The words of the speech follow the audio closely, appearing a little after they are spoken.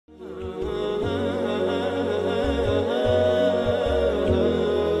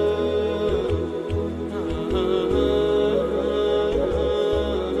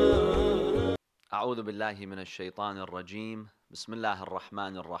أعوذ بالله من الشيطان الرجيم. بسم الله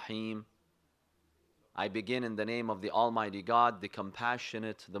الرحمن الرحيم. I begin in the name of the Almighty God, the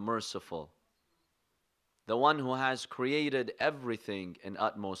Compassionate, the Merciful, the one who has created everything in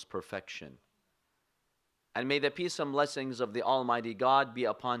utmost perfection. And may the peace and blessings of the Almighty God be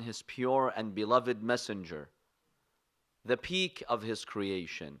upon His pure and beloved Messenger, the peak of His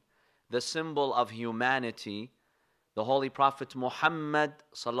creation, the symbol of humanity, the Holy Prophet Muhammad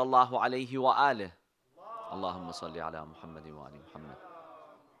sallallahu alayhi wa alih. Allahumma salli ala Muhammad wa ali Muhammad.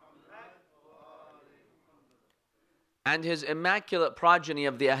 And his immaculate progeny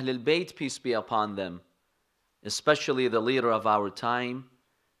of the Ahlul Bayt, peace be upon them, especially the leader of our time,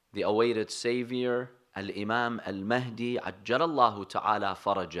 the awaited Savior, Al-Imam Al-Mahdi, Ajjalallahu ta'ala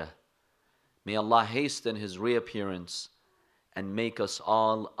farajah. May Allah hasten his reappearance and make us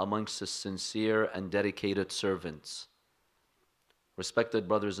all amongst his sincere and dedicated servants. Respected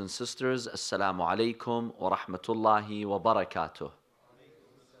brothers and sisters, Assalamu alaikum wa rahmatullahi wa barakatuh.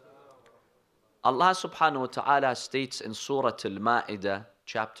 Allah subhanahu wa ta'ala states in Surah Al-Ma'idah,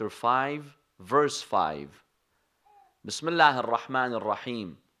 chapter 5, verse 5. Bismillah ar-Rahman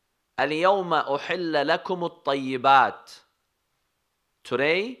ar-Rahim. Al-yawma uhilla lakum at-tayyibat.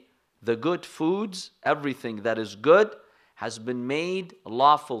 Today, the good foods, everything that is good, has been made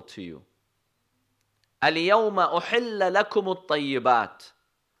lawful to you. اليوم أحل لكم الطيبات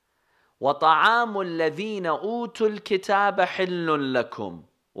وطعام الذين أوتوا الكتاب حل لكم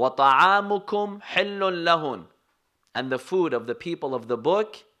وطعامكم حل لهن. And the food of the people of the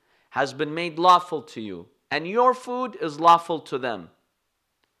book has been made lawful to you, and your food is lawful to them.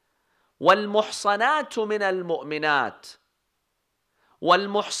 والمحصنات من المؤمنات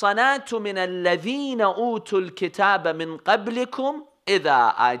والمحصنات من الذين أوتوا الكتاب من قبلكم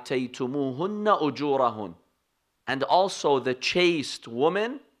إذا آتيتموهن أجورهن. And also the chaste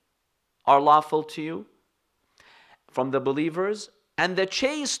women are lawful to you from the believers, and the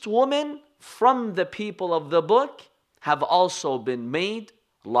chaste women from the people of the book have also been made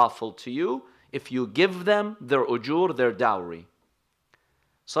lawful to you if you give them their ujur, their dowry.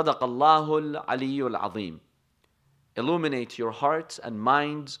 Sadaqallahu al-Aliyyul Azim. Illuminate your hearts and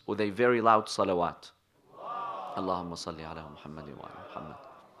minds with a very loud salawat. Allahumma salli ala Muhammad wa ala Muhammad.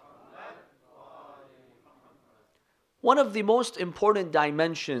 One of the most important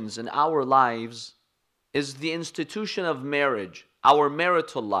dimensions in our lives is the institution of marriage, our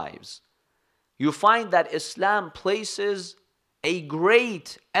marital lives. You find that Islam places a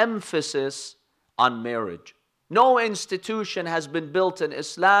great emphasis on marriage. No institution has been built in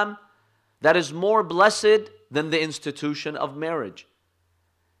Islam that is more blessed than the institution of marriage.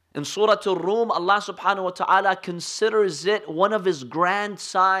 In Surah Al-Rum, Allah subhanahu wa ta'ala considers it one of His grand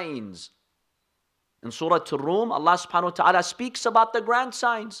signs. In Surah Al-Rum, Allah subhanahu wa ta'ala speaks about the grand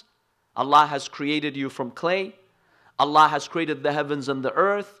signs. Allah has created you from clay. Allah has created the heavens and the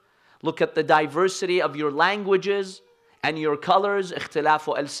earth. Look at the diversity of your languages and your colors. اختلاف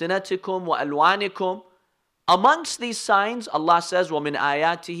ألسنتكم وألوانكم. Amongst these signs, Allah says, وَمِنْ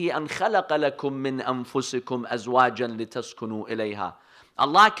آيَاتِهِ أَنْ خَلَقَ لَكُم مِّنْ أَنفُسِكُمْ أَزْوَاجًا لِتَسْكُنُوا إِلَيْهَا.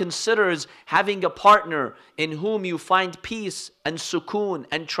 Allah considers having a partner in whom you find peace and sukoon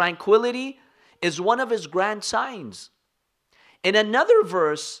and tranquility is one of His grand signs. In another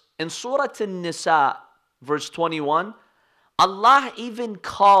verse, in Surah An-Nisa, verse 21, Allah even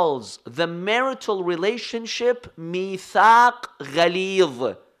calls the marital relationship mithaq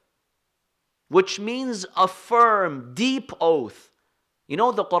ghalidh, which means a firm, deep oath. You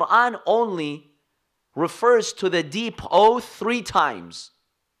know, the Quran only refers to the deep oath 3 times.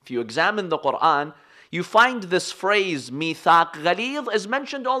 If you examine the Quran, you find this phrase, mithaq ghalidh, is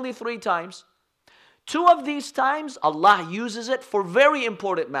mentioned only 3 times. 2 of these times, Allah uses it for very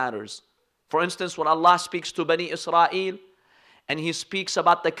important matters. For instance, when Allah speaks to Bani Israel, and He speaks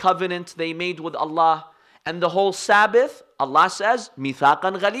about the covenant they made with Allah, and the whole Sabbath, Allah says,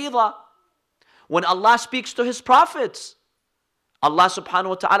 mithaqan ghalidha. When Allah speaks to His prophets, Allah subhanahu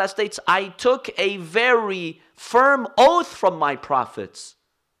wa ta'ala states, I took a very firm oath from my prophets.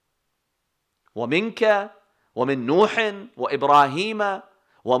 وَمِنْكَ وَمِنْ نُوحٍ وَإِبْرَاهِيمَ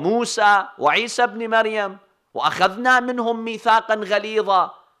وَمُوسَى وَعِيسَى بْنِ مَرْيَمَ وَأَخَذْنَا مِنْهُمْ مِيثَاقًا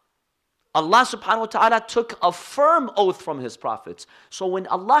غَلِيظًا. Allah subhanahu wa ta'ala took a firm oath from His prophets. So when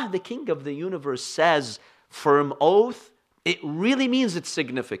Allah, the King of the universe, says firm oath, it really means it's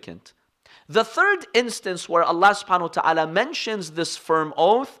significant. The third instance where Allah subhanahu wa ta'ala mentions this firm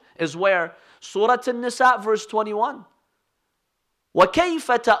oath is where? Surah An-Nisa, verse 21. وَكَيْفَ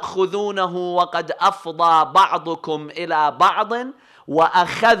تَأْخُذُونَهُ وَقَدْ أَفْضَى بَعْضُكُمْ إِلَى بَعْضٍ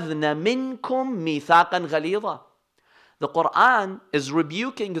وَأَخَذْنَ مِنْكُمْ مِيثَاقًا غَلِيظًا. The Quran is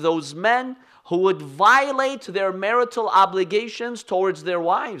rebuking those men who would violate their marital obligations towards their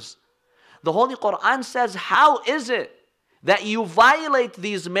wives. The Holy Quran says, how is it that you violate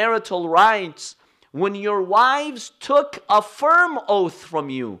these marital rights when your wives took a firm oath from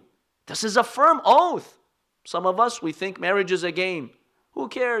you? This is a firm oath. Some of us, we think marriage is a game. Who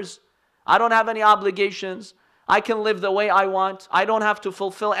cares? I don't have any obligations. I can live the way I want. I don't have to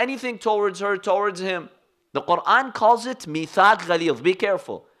fulfill anything towards her, towards him. The Quran calls it mithaq ghalidh. Be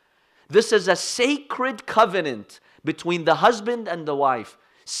careful. This is a sacred covenant between the husband and the wife.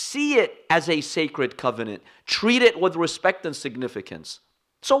 See it as a sacred covenant. Treat it with respect and significance.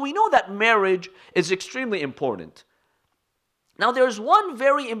 So we know that marriage is extremely important. Now there's one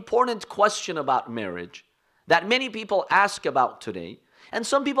very important question about marriage that many people ask about today. And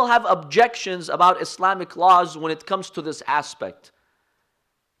some people have objections about Islamic laws when it comes to this aspect.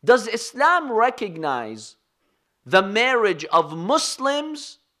 Does Islam recognize the marriage of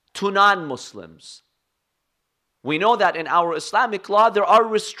Muslims to non-Muslims? We know that in our Islamic law, there are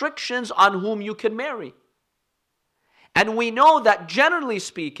restrictions on whom you can marry. And we know that generally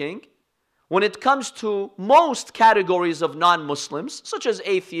speaking, when it comes to most categories of non-Muslims, such as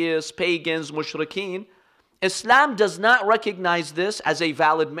atheists, pagans, mushrikeen, Islam does not recognize this as a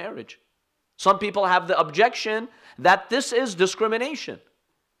valid marriage. Some people have the objection that this is discrimination.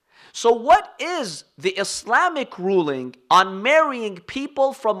 So what is the Islamic ruling on marrying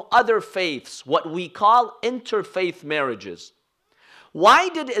people from other faiths, what we call interfaith marriages? Why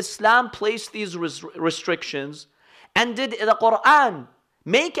did Islam place these restrictions? And did the Quran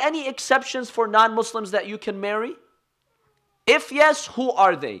make any exceptions for non-Muslims that you can marry? If yes, who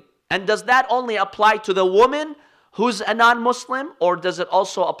are they? And does that only apply to the woman who's a non-Muslim, or does it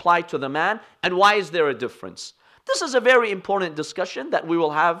also apply to the man? And why is there a difference? This is a very important discussion that we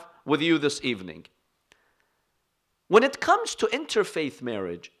will have with you this evening. When it comes to interfaith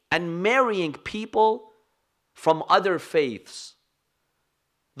marriage and marrying people from other faiths,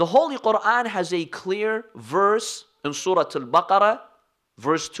 the Holy Quran has a clear verse in Surah Al-Baqarah,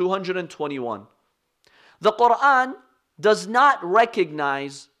 verse 221. The Quran does not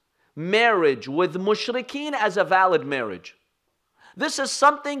recognize marriage with mushrikeen as a valid marriage. This is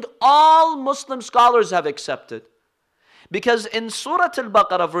something all Muslim scholars have accepted. Because in Surah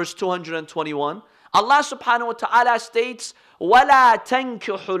Al-Baqarah, verse 221, Allah subhanahu wa ta'ala states, وَلَا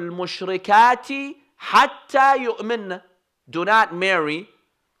تَنْكِحُ الْمُشْرِكَاتِ حَتَّى يُؤْمِنَّ. Do not marry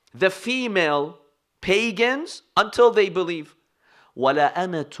the female pagans until they believe. وَلَا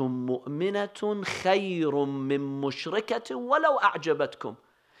أَمَةٌ مُؤْمِنَةٌ خَيْرٌ مِّن مُشْرِكَةٍ وَلَوْ أَعْجَبَتْكُمْ.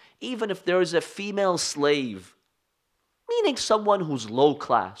 Even if there is a female slave, meaning someone who's low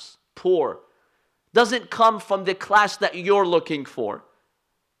class, poor, doesn't come from the class that you're looking for.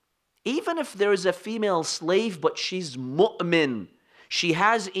 Even if there is a female slave, but she's mu'min, she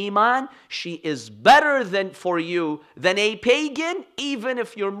has iman, she is better for you than a pagan, even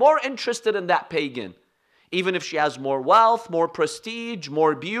if you're more interested in that pagan. Even if she has more wealth, more prestige,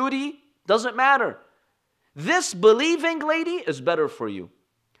 more beauty, doesn't matter. This believing lady is better for you.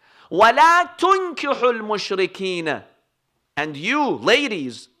 وَلَا تُنْكِحُ الْمُشْرِكِينَ. And you,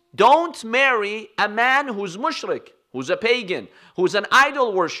 ladies, don't marry a man who's mushrik, who's a pagan, who's an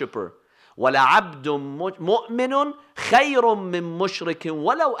idol worshipper. وَلَعَبْدٌ مُؤْمِنٌ خَيْرٌ مِّن مُشْرِكٍ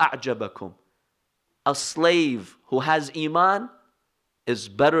وَلَوْ أَعْجَبَكُمْ. A slave who has iman is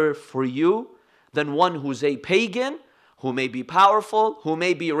better for you than one who's a pagan, who may be powerful, who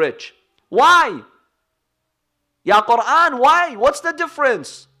may be rich. Why? Ya Quran, why? What's the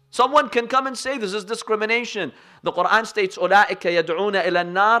difference? Someone can come and say this is discrimination. The Quran states, أُولَٰئِكَ يَدْعُونَ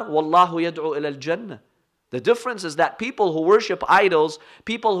إِلَى النَّارِ وَاللَّهُ يَدْعُو إِلَى الْجَنَّةِ. The difference is that people who worship idols,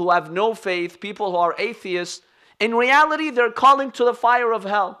 people who have no faith, people who are atheists, in reality they're calling to the fire of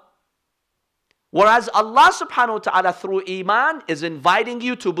hell. Whereas Allah subhanahu wa ta'ala through iman is inviting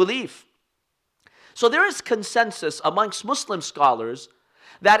you to believe. So there is consensus amongst Muslim scholars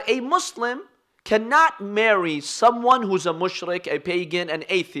that a Muslim cannot marry someone who's a mushrik, a pagan, an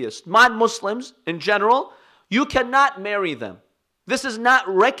atheist. Non-Muslims in general, you cannot marry them. This is not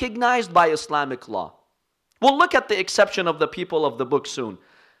recognized by Islamic law. We'll look at the exception of the people of the book soon.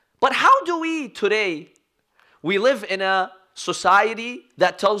 But how do we today, we live in a society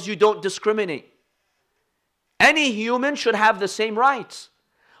that tells you don't discriminate. Any human should have the same rights.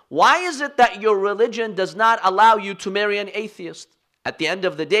 Why is it that your religion does not allow you to marry an atheist? At the end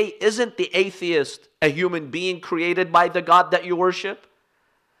of the day, isn't the atheist a human being created by the God that you worship?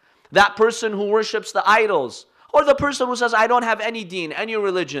 That person who worships the idols, or the person who says, I don't have any deen, any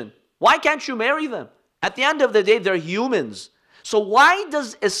religion, why can't you marry them? At the end of the day, they're humans. So why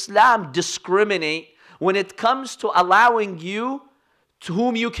does Islam discriminate when it comes to allowing you to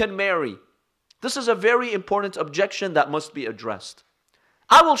whom you can marry? This is a very important objection that must be addressed.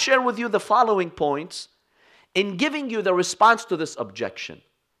 I will share with you the following points in giving you the response to this objection.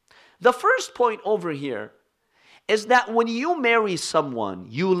 The first point over here is that when you marry someone,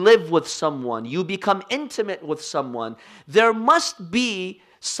 you live with someone, you become intimate with someone, there must be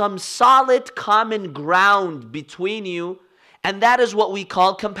some solid common ground between you, and that is what we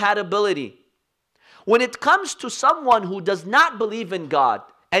call compatibility. When it comes to someone who does not believe in God,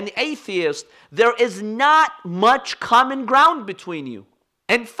 an atheist, there is not much common ground between you.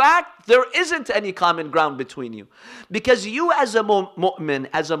 In fact, there isn't any common ground between you. Because you as a mu'min,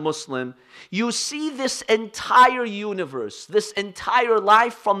 as a Muslim, you see this entire universe, this entire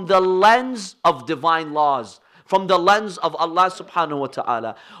life from the lens of divine laws, from the lens of Allah subhanahu wa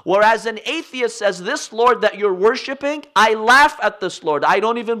ta'ala. Whereas an atheist says, this Lord that you're worshiping, I laugh at this Lord. I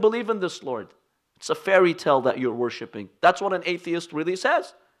don't even believe in this Lord. It's a fairy tale that you're worshiping. That's what an atheist really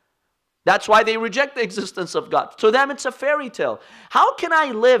says. That's why they reject the existence of God. To them, it's a fairy tale. How can I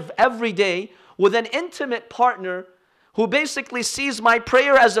live every day with an intimate partner who basically sees my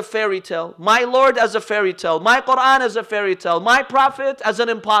prayer as a fairy tale, my Lord as a fairy tale, my Quran as a fairy tale, my Prophet as an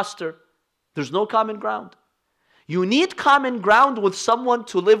imposter? There's no common ground. You need common ground with someone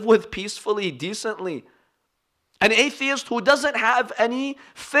to live with peacefully, decently. An atheist who doesn't have any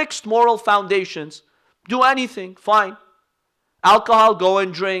fixed moral foundations, do anything, fine. Alcohol, go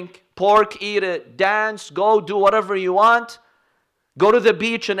and drink. Pork, eat it. Dance, go do whatever you want. Go to the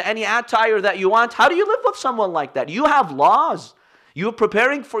beach in any attire that you want. How do you live with someone like that? You have laws. You're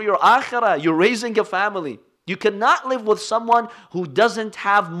preparing for your akhirah. You're raising a family. You cannot live with someone who doesn't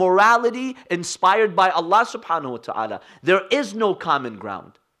have morality inspired by Allah subhanahu wa ta'ala. There is no common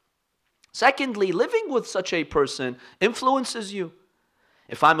ground. Secondly, living with such a person influences you.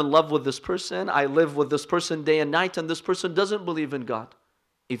 If I'm in love with this person, I live with this person day and night, and this person doesn't believe in God.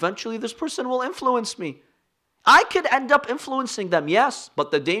 Eventually, this person will influence me. I could end up influencing them, yes,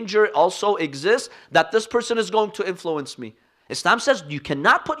 but the danger also exists that this person is going to influence me. Islam says you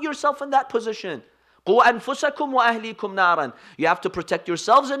cannot put yourself in that position. قُوا أَنفُسَكُمْ وَأَهْلِيكُمْ نَارًا. You have to protect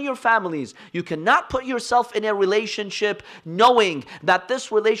yourselves and your families. You cannot put yourself in a relationship knowing that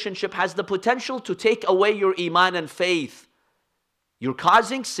this relationship has the potential to take away your iman and faith. You're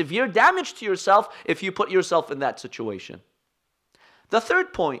causing severe damage to yourself if you put yourself in that situation. The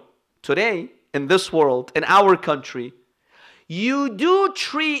third point, today, in this world, in our country, you do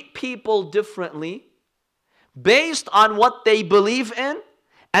treat people differently based on what they believe in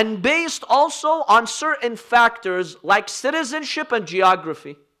and based also on certain factors like citizenship and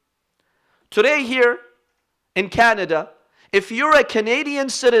geography. Today here in Canada, if you're a Canadian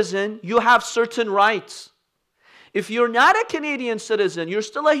citizen, you have certain rights. If you're not a Canadian citizen, you're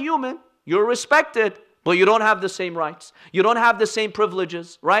still a human, you're respected, but you don't have the same rights. You don't have the same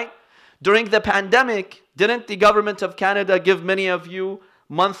privileges, right? During the pandemic, didn't the government of Canada give many of you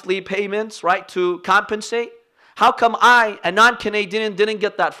monthly payments, right, to compensate? How come I, a non-Canadian, didn't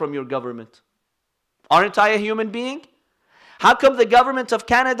get that from your government? Aren't I a human being? How come the government of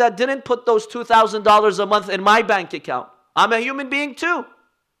Canada didn't put those $2,000 a month in my bank account? I'm a human being too.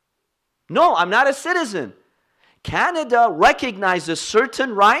 No, I'm not a citizen. Canada recognizes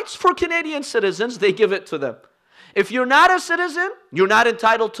certain rights for Canadian citizens. They give it to them. If you're not a citizen, you're not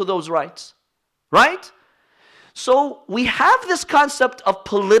entitled to those rights, right? So we have this concept of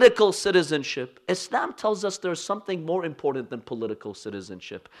political citizenship. Islam tells us there's something more important than political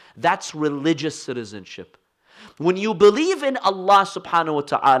citizenship. That's religious citizenship. When you believe in Allah subhanahu wa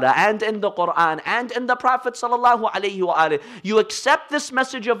ta'ala and in the Quran and in the Prophet sallallahu alayhi wa alayhi, you accept this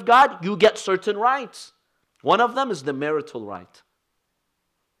message of God, you get certain rights. One of them is the marital right.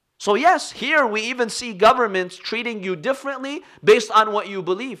 So yes, here we even see governments treating you differently based on what you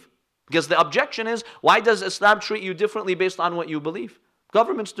believe. Because the objection is, why does Islam treat you differently based on what you believe?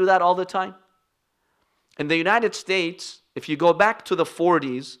 Governments do that all the time. In the United States, if you go back to the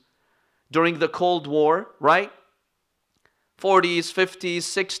 40s, during the Cold War, right? 40s, 50s,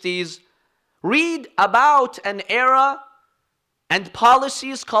 60s, read about an era and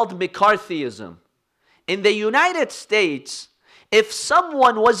policies called McCarthyism. In the United States, if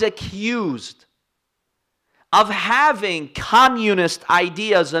someone was accused of having communist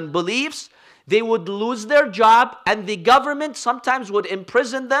ideas and beliefs, they would lose their job, and the government sometimes would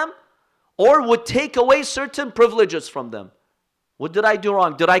imprison them or would take away certain privileges from them. What did I do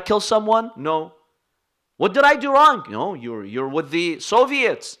wrong? Did I kill someone? No. What did I do wrong? No, you're with the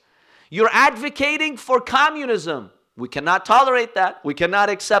Soviets. You're advocating for communism. We cannot tolerate that. We cannot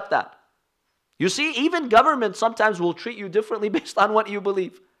accept that. You see, even government sometimes will treat you differently based on what you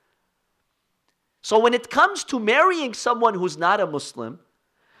believe. So when it comes to marrying someone who's not a Muslim,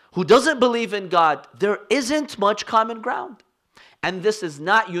 who doesn't believe in God, there isn't much common ground. And this is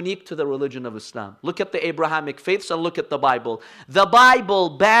not unique to the religion of Islam. Look at the Abrahamic faiths and look at the Bible. The Bible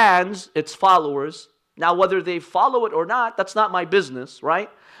bans its followers. Now, whether they follow it or not, that's not my business, right?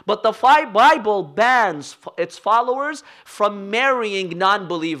 But the Bible bans its followers from marrying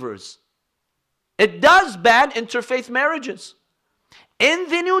non-believers. It does ban interfaith marriages in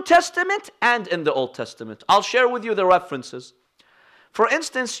the New Testament and in the Old Testament. I'll share with you the references. For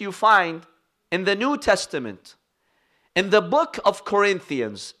instance, you find in the New Testament, in the book of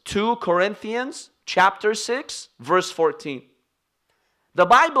Corinthians, 2 Corinthians chapter 6, verse 14. The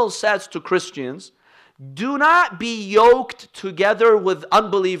Bible says to Christians, do not be yoked together with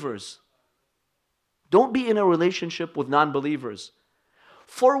unbelievers. Don't be in a relationship with non-believers.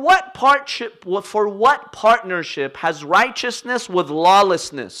 For what partnership has righteousness with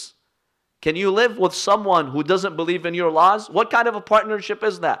lawlessness? Can you live with someone who doesn't believe in your laws? What kind of a partnership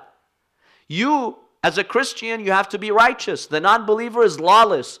is that? You, as a Christian, you have to be righteous. The non-believer is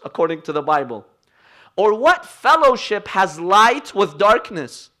lawless, according to the Bible. Or what fellowship has light with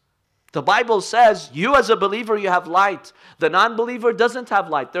darkness? The Bible says, you as a believer, you have light. The non-believer doesn't have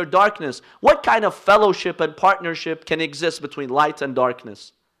light. They're darkness. What kind of fellowship and partnership can exist between light and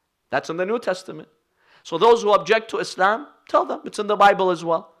darkness? That's in the New Testament. So those who object to Islam, tell them it's in the Bible as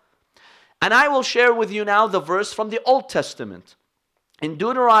well. And I will share with you now the verse from the Old Testament. In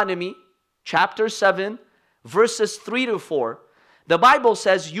Deuteronomy chapter 7, verses 3 to 4, the Bible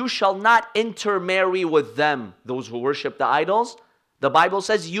says, you shall not intermarry with them, those who worship the idols. The Bible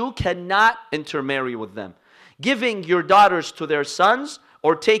says you cannot intermarry with them, giving your daughters to their sons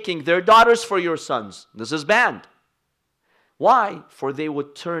or taking their daughters for your sons. This is banned. Why? For they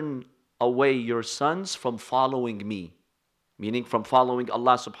would turn away your sons from following me, meaning from following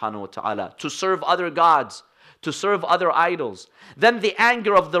Allah subhanahu wa ta'ala, to serve other gods, to serve other idols. Then the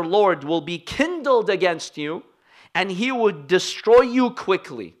anger of the Lord will be kindled against you, and He would destroy you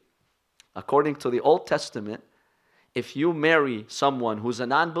quickly. According to the Old Testament, if you marry someone who's a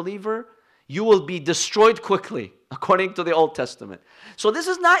non-believer, you will be destroyed quickly, according to the Old Testament. So this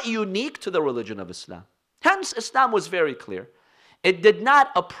is not unique to the religion of Islam. Hence, Islam was very clear. It did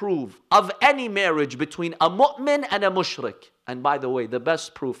not approve of any marriage between a mu'min and a mushrik. And by the way, the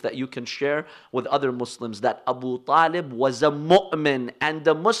best proof that you can share with other Muslims that Abu Talib was a mu'min and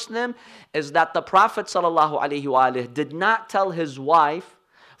a Muslim is that the Prophet ﷺ did not tell his wife,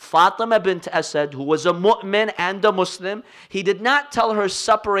 Fatima bint Asad, who was a mu'min and a Muslim, he did not tell her,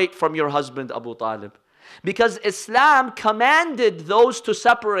 separate from your husband Abu Talib. Because Islam commanded those to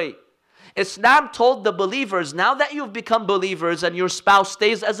separate. Islam told the believers, now that you've become believers and your spouse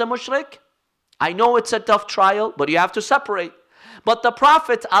stays as a mushrik, I know it's a tough trial, but you have to separate. But the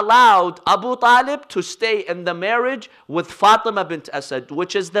Prophet allowed Abu Talib to stay in the marriage with Fatima bint Asad,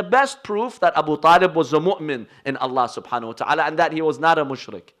 which is the best proof that Abu Talib was a mu'min in Allah subhanahu wa ta'ala and that he was not a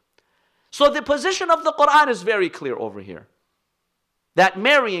mushrik. So the position of the Quran is very clear over here. That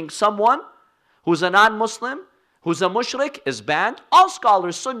marrying someone who's a non-Muslim, who's a mushrik, is banned. All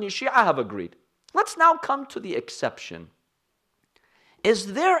scholars, Sunni, Shia, have agreed. Let's now come to the exception.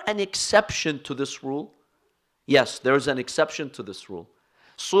 Is there an exception to this rule? Yes, there is an exception to this rule.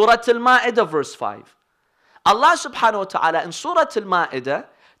 Surah Al-Ma'idah, verse 5. Allah subhanahu wa ta'ala in Surah Al-Ma'idah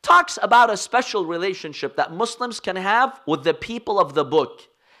talks about a special relationship that Muslims can have with the people of the book,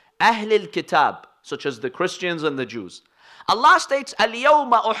 Ahl al-Kitab, such as the Christians and the Jews. Allah states,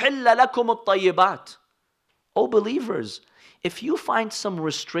 الْيَوْمَ أُحِلَّ لَكُمُ الطَّيِّبَاتِ. O believers, if you find some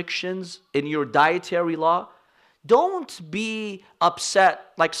restrictions in your dietary law, don't be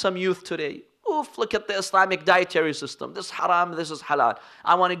upset like some youth today. Oof, look at the Islamic dietary system. This is haram, this is halal.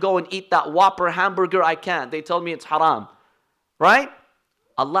 I want to go and eat that Whopper hamburger, I can't. They tell me it's haram. Right?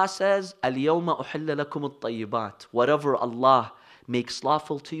 Allah says, الْيَوْمَ أُحِلَّ لَكُمُ الطَّيِّبَاتِ. Whatever Allah makes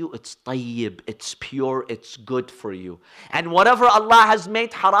lawful to you, it's tayyib, it's pure, it's good for you. And whatever Allah has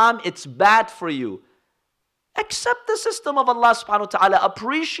made haram, it's bad for you. Accept the system of Allah subhanahu wa ta'ala.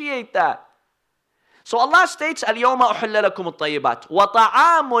 Appreciate that. So Allah states, الْيَوْمَ أُحِلَّ لَكُمُ الطَّيِّبَاتِ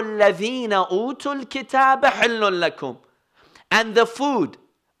وَطَعَامُ الَّذِينَ أُوتُوا الْكِتَابَ حِلٌّ لَكُمْ. And the food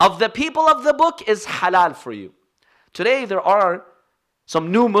of the people of the book is halal for you. Today there are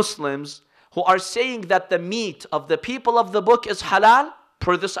some new Muslims who are saying that the meat of the people of the book is halal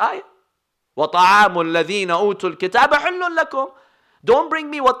per this ayah. وَطَعَامُ الَّذِينَ أُوتُوا الْكِتَابَ حِلٌّ لَكُمْ. Don't bring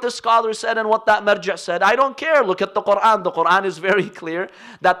me what this scholar said and what that marja said. I don't care. Look at the Quran. The Quran is very clear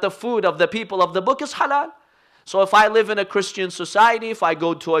that the food of the people of the book is halal. So if I live in a Christian society, if I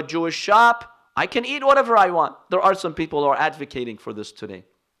go to a Jewish shop, I can eat whatever I want. There are some people who are advocating for this today.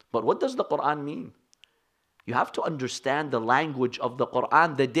 But what does the Quran mean? You have to understand the language of the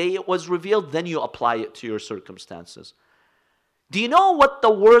Quran the day it was revealed, then you apply it to your circumstances. Do you know what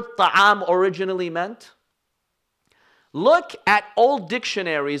the word ta'am originally meant? Look at old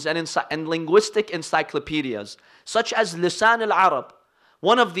dictionaries and linguistic encyclopedias, such as Lisan al-Arab.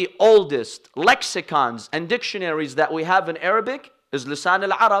 One of the oldest lexicons and dictionaries that we have in Arabic is Lisan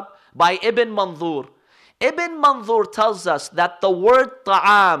al-Arab by Ibn Manzur. Ibn Manzur tells us that the word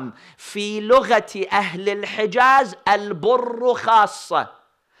ta'am fi lughati ahli al-Hijaz al-burru khassa.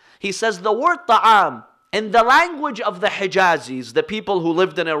 He says the word ta'am in the language of the Hijazis, the people who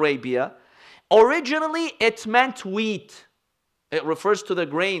lived in Arabia, originally it meant wheat. It refers to the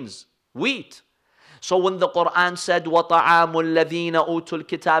grains, wheat. So when the Quran said وَطَعَامُ الَّذِينَ أُوتُوا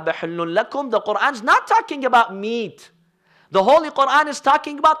الْكِتَابَ حِلٌّ لَكُمْ, the Quran's not talking about meat. The Holy Quran is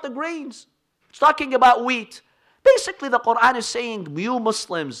talking about the grains. It's talking about wheat. Basically, the Quran is saying, you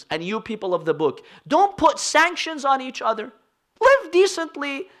Muslims and you people of the book, don't put sanctions on each other. Live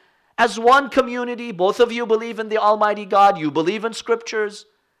decently as one community. Both of you believe in the Almighty God. You believe in scriptures.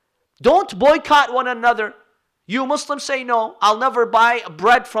 Don't boycott one another. You Muslims say, no, I'll never buy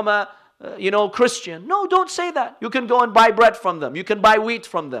bread from a Christian. No, don't say that. You can go and buy bread from them. You can buy wheat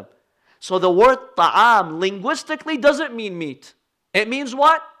from them. So the word ta'am linguistically doesn't mean meat. It means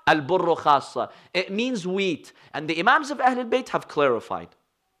what? Al-burru khassa. It means wheat. And the Imams of Ahlul Bayt have clarified.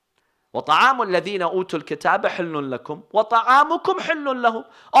 وَطَعَامُ الَّذِينَ أُوتُوا الْكِتَابَ حِلٌّ لَكُمْ وَطَعَامُكُمْ حِلٌّ لَهُمْ.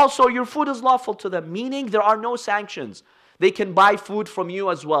 Also, your food is lawful to them, meaning there are no sanctions. They can buy food from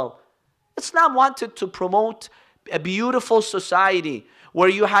you as well. Islam wanted to promote a beautiful society where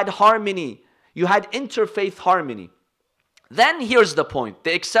you had harmony, you had interfaith harmony. Then here's the point,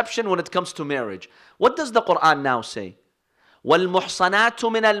 the exception when it comes to marriage. What does the Quran now say? وَالْمُحْصَنَاتُ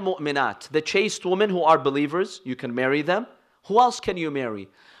مِنَ الْمُؤْمِنَاتِ. The chaste women who are believers, you can marry them. Who else can you marry?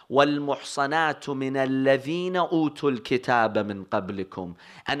 وَالْمُحْصَنَاتُ مِنَ الَّذِينَ أُوتُوا الْكِتَابَ مِنْ قَبْلِكُمْ.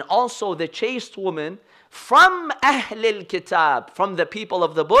 And also the chaste woman from Ahl al-Kitab, from the people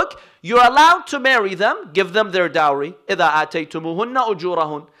of the book, you're allowed to marry them, give them their dowry. إِذَا آتَيْتُمُهُنَّ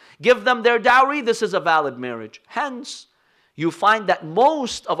أُجُورَهُنَّ. Give them their dowry, this is a valid marriage. Hence, you find that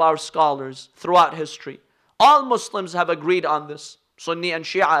most of our scholars throughout history, all Muslims have agreed on this, Sunni and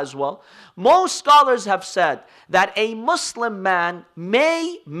Shia as well. Most scholars have said that a Muslim man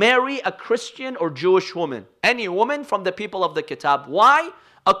may marry a Christian or Jewish woman, any woman from the people of the Kitab. Why?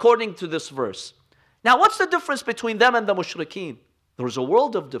 According to this verse. Now, what's the difference between them and the mushrikeen? There's a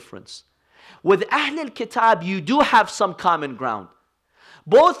world of difference. With Ahl al-Kitab, you do have some common ground.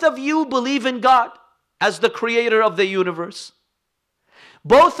 Both of you believe in God as the creator of the universe.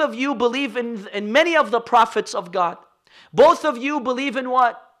 Both of you believe in many of the prophets of God. Both of you believe in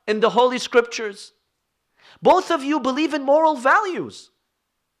what? In the Holy Scriptures. Both of you believe in moral values,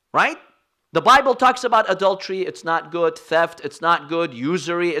 right? The Bible talks about adultery, it's not good. Theft, it's not good.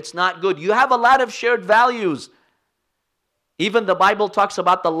 Usury, it's not good. You have a lot of shared values. Even the Bible talks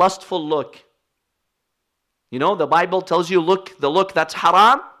about the lustful look. You know, the Bible tells you the look that's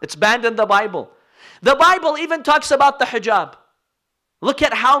haram, it's banned in the Bible. The Bible even talks about the hijab. Look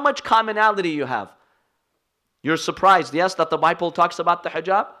at how much commonality you have. You're surprised, yes, that the Bible talks about the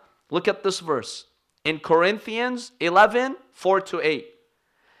hijab? Look at this verse. In Corinthians 11, 4-8.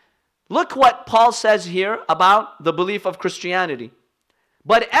 Look what Paul says here about the belief of Christianity.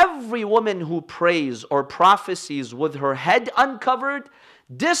 But every woman who prays or prophesies with her head uncovered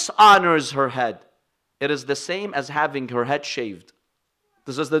dishonors her head. It is the same as having her head shaved.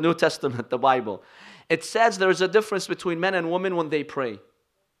 This is the New Testament, the Bible. It says there is a difference between men and women when they pray,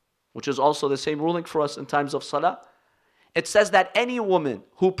 which is also the same ruling for us in times of salah. It says that any woman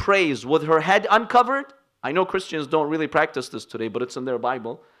who prays with her head uncovered, I know Christians don't really practice this today, but it's in their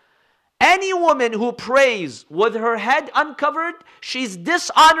Bible. Any woman who prays with her head uncovered, she's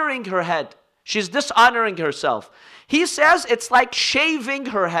dishonoring her head. She's dishonoring herself. He says it's like shaving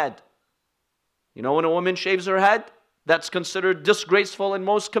her head. You know when a woman shaves her head, that's considered disgraceful in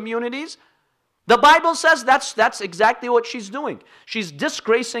most communities. The Bible says that's exactly what she's doing. She's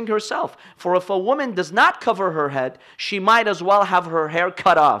disgracing herself. For if a woman does not cover her head, she might as well have her hair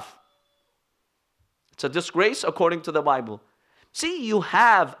cut off. It's a disgrace according to the Bible. See, you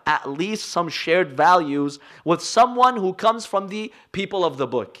have at least some shared values with someone who comes from the people of the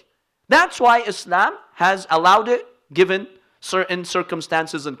book. That's why Islam has allowed it, given certain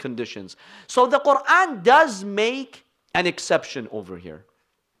circumstances and conditions. So the Quran does make an exception over here.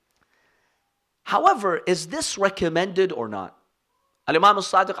 However, is this recommended or not? Al-Imam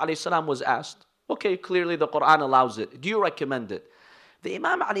al-Sadiq alayhi salam was asked, okay, clearly the Quran allows it. Do you recommend it? The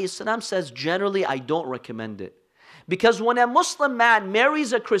Imam alayhi salam says, generally I don't recommend it. Because when a Muslim man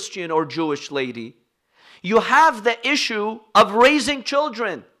marries a Christian or Jewish lady, You have the issue of raising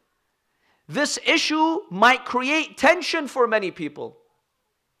children. This issue might create tension for many people.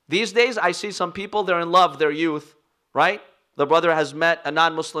 These days, I see some people, they're in love, they're youth, right? The brother has met a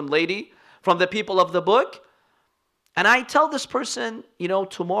non-Muslim lady from the people of the book. And I tell this person, you know,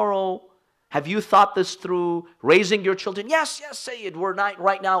 tomorrow, have you thought this through, raising your children? Yes, yes, Sayyid, we're not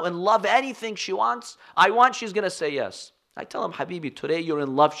right now in love. Anything she wants, she's going to say yes. I tell him, Habibi, today you're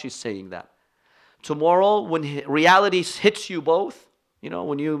in love, she's saying that. Tomorrow, when reality hits you both, you know,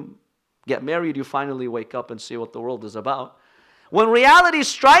 when you get married, you finally wake up and see what the world is about. When reality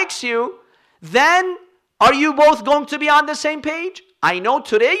strikes you, then are you both going to be on the same page? I know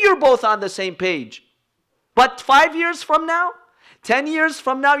today you're both on the same page. But 5 years from now, 10 years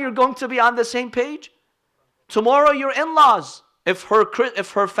from now, you're going to be on the same page? Tomorrow, your in-laws, if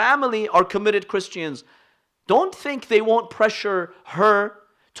her family are committed Christians, don't think they won't pressure her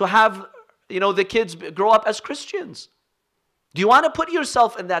to have, you know, the kids grow up as Christians. Do you want to put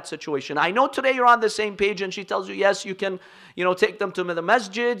yourself in that situation? I know today you're on the same page and she tells you, yes, you can, you know, take them to the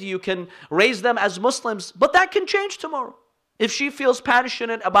masjid, you can raise them as Muslims, but that can change tomorrow. If she feels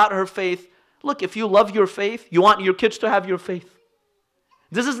passionate about her faith, look, if you love your faith, you want your kids to have your faith.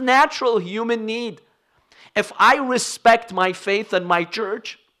 This is natural human need. If I respect my faith and my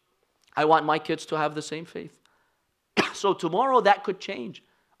church, I want my kids to have the same faith. So tomorrow that could change.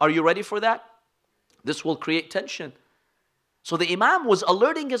 Are you ready for that? This will create tension. So the Imam was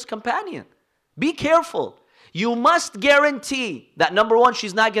alerting his companion. Be careful. You must guarantee that, number one,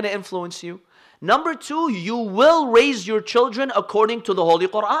 she's not going to influence you. Number two, you will raise your children according to the Holy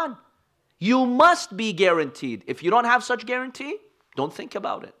Quran. You must be guaranteed. If you don't have such guarantee, don't think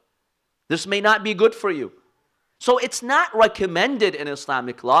about it. This may not be good for you. So it's not recommended in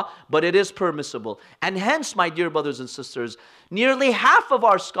Islamic law, but it is permissible. And hence, my dear brothers and sisters, nearly half of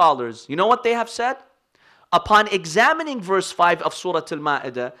our scholars, you know what they have said? Upon examining verse 5 of Surah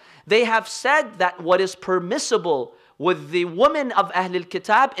Al-Ma'idah, they have said that what is permissible with the women of Ahlul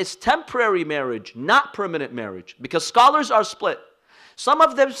Kitab is temporary marriage, not permanent marriage. Because scholars are split. Some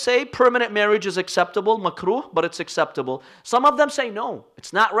of them say permanent marriage is acceptable, makruh, but it's acceptable. Some of them say no,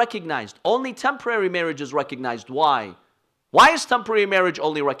 it's not recognized. Only temporary marriage is recognized. Why? Why is temporary marriage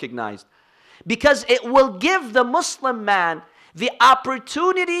only recognized? Because it will give the Muslim man the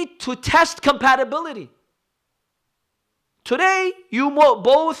opportunity to test compatibility. Today, you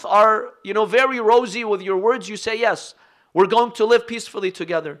both are, you know, very rosy with your words. You say, yes, we're going to live peacefully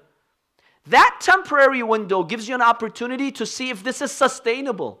together. That temporary window gives you an opportunity to see if this is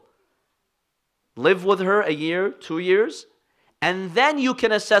sustainable. Live with her a year, 2 years, and then you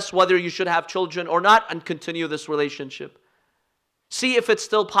can assess whether you should have children or not and continue this relationship. See if it's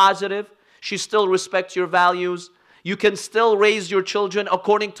still positive. She still respects your values. You can still raise your children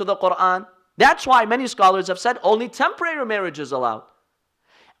according to the Quran. That's why many scholars have said only temporary marriage is allowed.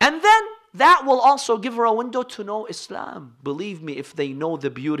 And then that will also give her a window to know Islam. Believe me, if they know the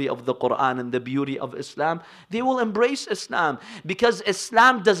beauty of the Quran and the beauty of Islam, they will embrace Islam. Because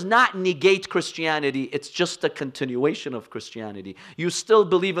Islam does not negate Christianity. It's just a continuation of Christianity. You still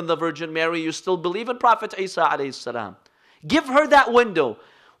believe in the Virgin Mary. You still believe in Prophet Isa alayhi salam. Give her that window.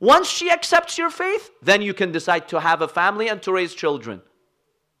 Once she accepts your faith, then you can decide to have a family and to raise children.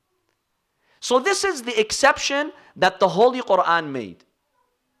 So this is the exception that the Holy Quran made.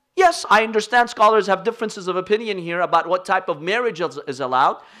 Yes, I understand scholars have differences of opinion here about what type of marriage is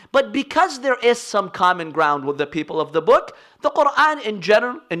allowed. But because there is some common ground with the people of the book, the Quran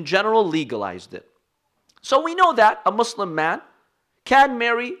in general legalized it. So we know that a Muslim man can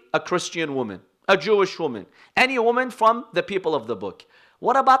marry a Christian woman, a Jewish woman, any woman from the people of the book.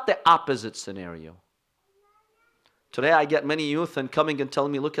 What about the opposite scenario? Today I get many youth and coming and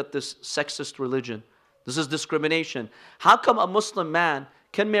telling me, look at this sexist religion. This is discrimination. How come a Muslim man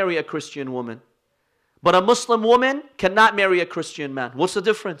can marry a Christian woman, but a Muslim woman cannot marry a Christian man? What's the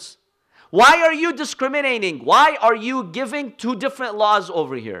difference? Why are you discriminating? Why are you giving two different laws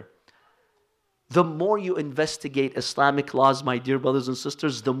over here? The more you investigate Islamic laws, my dear brothers and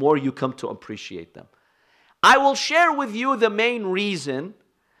sisters, the more you come to appreciate them. I will share with you the main reason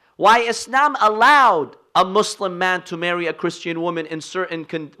why Islam allowed a Muslim man to marry a Christian woman in certain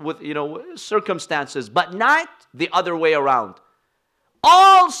circumstances, but not the other way around.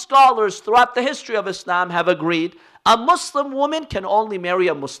 All scholars throughout the history of Islam have agreed a Muslim woman can only marry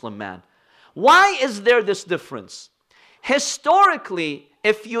a Muslim man. Why is there this difference? Historically,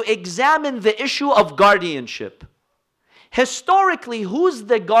 if you examine the issue of guardianship, historically, who's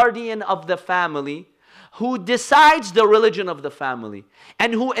the guardian of the family? Who decides the religion of the family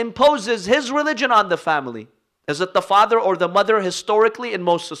and who imposes his religion on the family? Is it the father or the mother historically in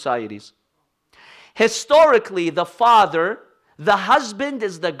most societies? Historically, the father, the husband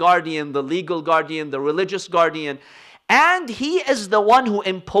is the guardian, the legal guardian, the religious guardian, and he is the one who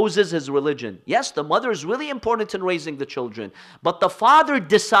imposes his religion. Yes, the mother is really important in raising the children, but the father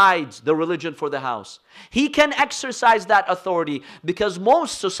decides the religion for the house. He can exercise that authority because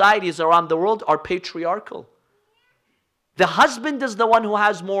most societies around the world are patriarchal. The husband is the one who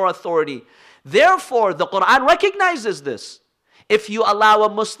has more authority. Therefore, the Quran recognizes this. If you allow a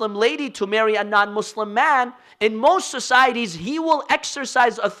Muslim lady to marry a non-Muslim man, in most societies, he will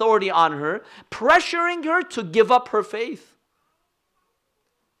exercise authority on her, pressuring her to give up her faith.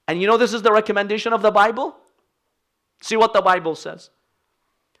 And you know this is the recommendation of the Bible? See what the Bible says.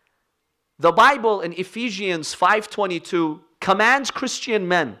 The Bible in Ephesians 5:22 commands Christian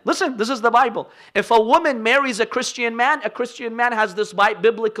men. Listen, this is the Bible. If a woman marries a Christian man has this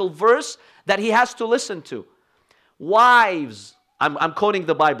biblical verse that he has to listen to. Wives, I'm quoting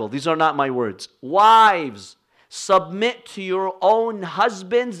the Bible. These are not my words. Wives, submit to your own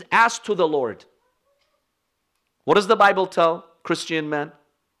husbands as to the Lord. What does the Bible tell Christian men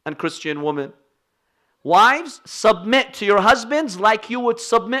and Christian women? Wives, submit to your husbands like you would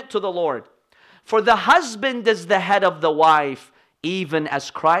submit to the Lord. For the husband is the head of the wife, even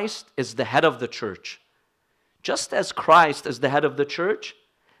as Christ is the head of the church. Just as Christ is the head of the church,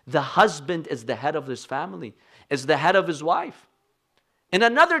 the husband is the head of his family, is the head of his wife. In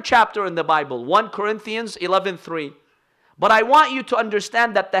another chapter in the Bible, 1 Corinthians 11:3, but I want you to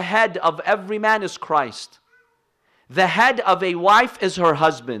understand that the head of every man is Christ. The head of a wife is her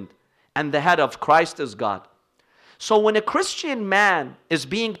husband, and the head of Christ is God. So when a Christian man is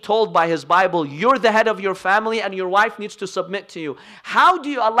being told by his Bible, you're the head of your family and your wife needs to submit to you, how do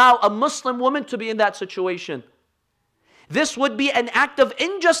you allow a Muslim woman to be in that situation? This would be an act of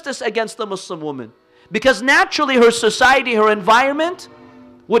injustice against the Muslim woman, because naturally her society, her environment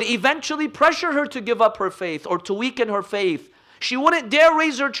would eventually pressure her to give up her faith or to weaken her faith. She wouldn't dare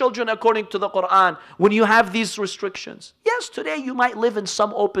raise her children according to the Quran when you have these restrictions. Yes, today you might live in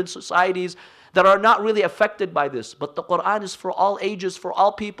some open societies that are not really affected by this, but the Quran is for all ages, for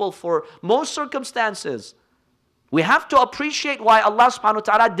all people, for most circumstances. We have to appreciate why Allah subhanahu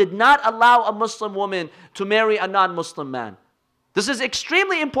wa ta'ala did not allow a Muslim woman to marry a non-Muslim man. This is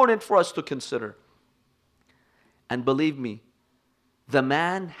extremely important for us to consider. And believe me, the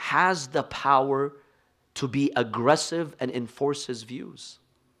man has the power to be aggressive and enforce his views.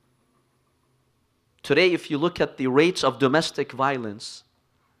 Today, if you look at the rates of domestic violence,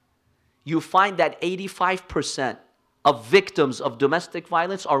 you find that 85% of victims of domestic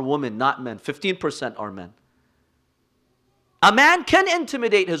violence are women, not men. 15% are men. A man can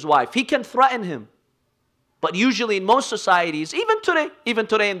intimidate his wife. He can threaten him. But usually in most societies, even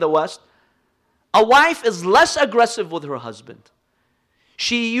today in the West, a wife is less aggressive with her husband.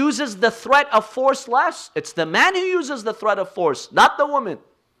 She uses the threat of force less. It's the man who uses the threat of force, not the woman.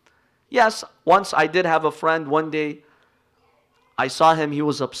 Yes, once I did have a friend, one day, I saw him, he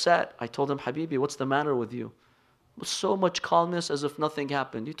was upset. I told him, Habibi, what's the matter with you? With so much calmness as if nothing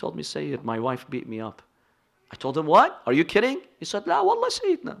happened. He told me, Sayyid, my wife beat me up. I told him, what? Are you kidding? He said, La wallah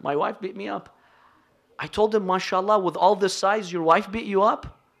Sayyidna, my wife beat me up. I told him, mashallah, with all this size, your wife beat you up?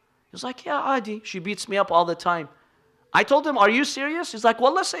 He was like, yeah, Adi, she beats me up all the time. I told him, are you serious? He's like,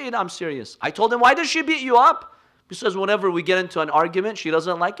 wallah Sayyid, I'm serious. I told him, why does she beat you up? He says, whenever we get into an argument, she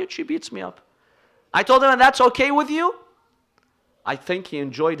doesn't like it, she beats me up. I told him, and that's okay with you? I think he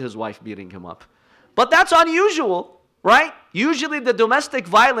enjoyed his wife beating him up. But that's unusual, right? Usually the domestic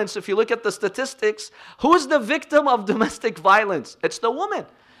violence, if you look at the statistics, who's the victim of domestic violence? It's the woman.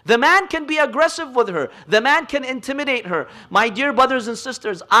 The man can be aggressive with her. The man can intimidate her. My dear brothers and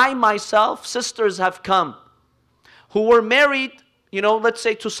sisters, I myself, sisters have come who were married, let's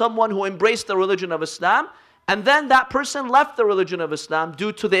say to someone who embraced the religion of Islam, and then that person left the religion of Islam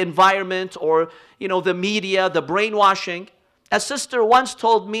due to the environment or, the media, the brainwashing. A sister once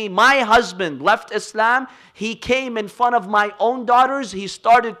told me, my husband left Islam, he came in front of my own daughters, he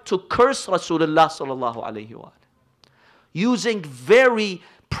started to curse Rasulullah sallallahu alayhi wa using very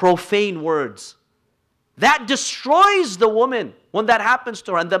profane words. That destroys the woman when that happens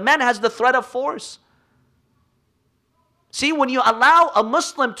to her, and the man has the threat of force. See, when you allow a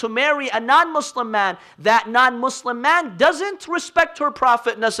Muslim to marry a non-Muslim man, that non-Muslim man doesn't respect her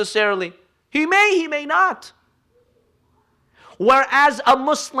prophet necessarily. He may not. Whereas a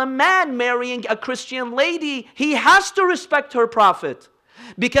Muslim man marrying a Christian lady, he has to respect her prophet.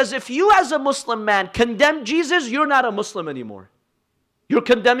 Because if you as a Muslim man condemn Jesus, you're not a Muslim anymore. You're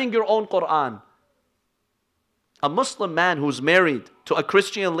condemning your own Quran. A Muslim man who's married to a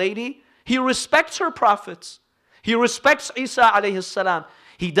Christian lady, he respects her prophets. He respects Isa alayhi salam.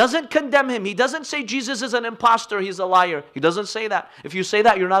 He doesn't condemn him. He doesn't say Jesus is an imposter, he's a liar. He doesn't say that. If you say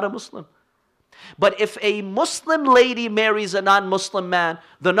that, you're not a Muslim. But if a Muslim lady marries a non-Muslim man,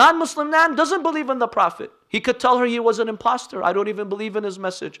 the non-Muslim man doesn't believe in the Prophet. He could tell her he was an imposter. I don't even believe in his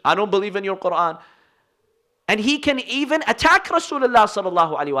message. I don't believe in your Quran. And he can even attack Rasulullah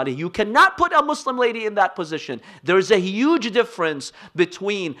sallallahu alaihi wasallam. You cannot put a Muslim lady in that position. There's a huge difference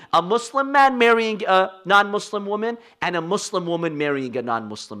between a Muslim man marrying a non-Muslim woman and a Muslim woman marrying a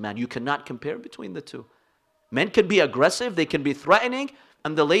non-Muslim man. You cannot compare between the two. Men can be aggressive, they can be threatening,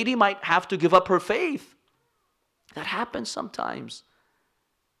 and the lady might have to give up her faith. That happens sometimes.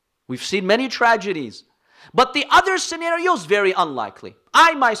 We've seen many tragedies. But the other scenario is very unlikely.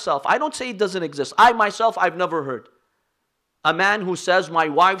 I myself, I don't say it doesn't exist. I myself, I've never heard a man who says, my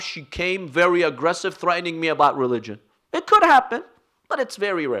wife, she came very aggressive, threatening me about religion. It could happen, but it's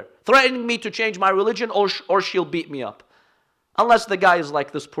very rare. Threatening me to change my religion, or she'll beat me up. Unless the guy is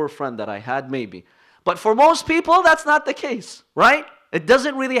like this poor friend that I had, maybe. But for most people, that's not the case, right? It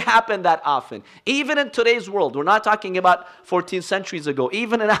doesn't really happen that often. Even in today's world, we're not talking about 14 centuries ago.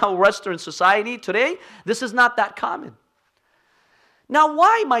 Even in our Western society today, this is not that common. Now,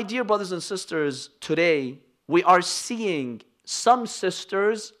 why, my dear brothers and sisters, today we are seeing some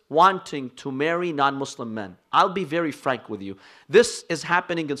sisters wanting to marry non-Muslim men? I'll be very frank with you. This is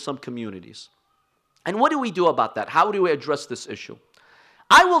happening in some communities. And what do we do about that? How do we address this issue?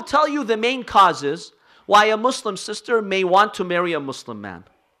 I will tell you the main causes why a Muslim sister may want to marry a Muslim man.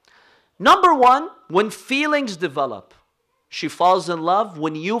 Number one, when feelings develop. She falls in love.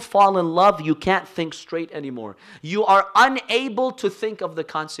 When you fall in love, you can't think straight anymore. You are unable to think of the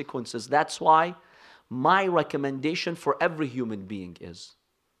consequences. That's why my recommendation for every human being is,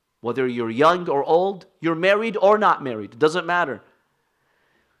 whether you're young or old, you're married or not married, it doesn't matter.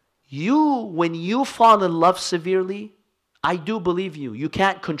 When you fall in love severely, I do believe you. You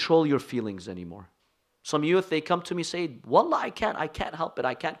can't control your feelings anymore. Some youth, they come to me say, Wallah, I can't help it.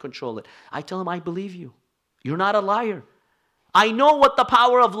 I can't control it. I tell them, I believe you. You're not a liar. I know what the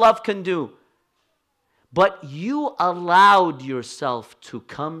power of love can do. But you allowed yourself to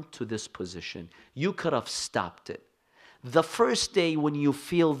come to this position. You could have stopped it. The first day when you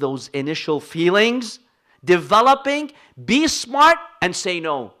feel those initial feelings developing, be smart and say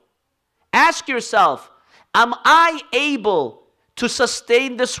no. Ask yourself, am I able to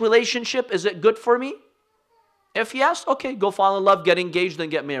sustain this relationship? Is it good for me? If yes, okay, go fall in love, get engaged, and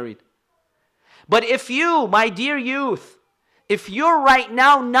get married. But if you, my dear youth, if you're right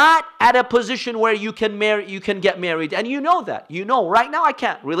now not at a position where you can get married, and you know that, you know, right now I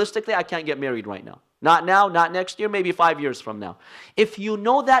can't. Realistically, I can't get married right now. Not now, not next year, maybe 5 years from now. If you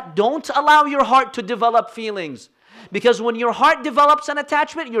know that, don't allow your heart to develop feelings. Because when your heart develops an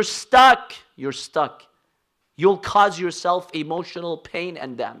attachment, you're stuck. You're stuck. You'll cause yourself emotional pain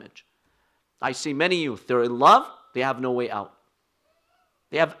and damage. I see many youth, they're in love, they have no way out.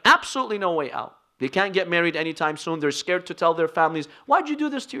 They have absolutely no way out. They can't get married anytime soon. They're scared to tell their families, why'd you do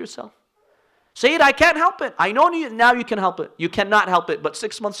this to yourself? Say it, I can't help it. I know now you can help it. You cannot help it, but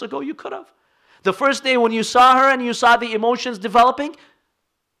 6 months ago you could have. The first day when you saw her and you saw the emotions developing,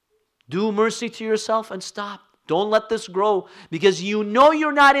 do mercy to yourself and stop. Don't let this grow, because you know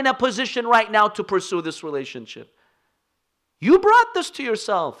you're not in a position right now to pursue this relationship. You brought this to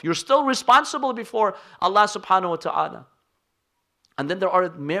yourself. You're still responsible before Allah subhanahu wa ta'ala. And then there are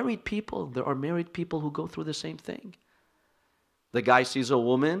married people. There are married people who go through the same thing. The guy sees a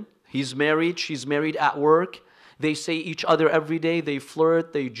woman. He's married. She's married at work. They say each other every day. They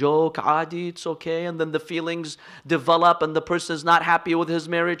flirt. They joke. Adi, it's okay. And then the feelings develop and the person's not happy with his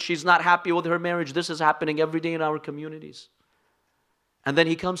marriage. She's not happy with her marriage. This is happening every day in our communities. And then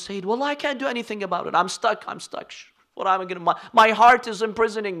he comes saying, well, I can't do anything about it. I'm stuck. I'm stuck. What am I going to... My heart is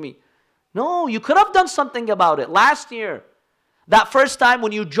imprisoning me. No, you could have done something about it. Last year, that first time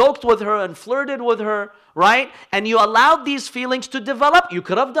when you joked with her and flirted with her, right? And you allowed these feelings to develop, you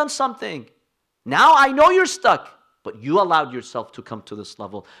could have done something. Now I know you're stuck, but you allowed yourself to come to this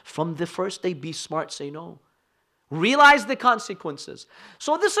level. From the first day, be smart, say no. Realize the consequences.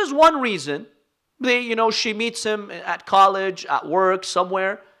 So this is one reason. She meets him at college, at work,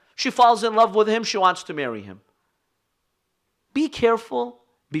 somewhere. She falls in love with him. She wants to marry him. Be careful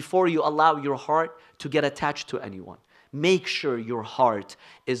before you allow your heart to get attached to anyone. Make sure your heart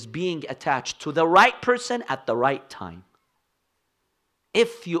is being attached to the right person at the right time.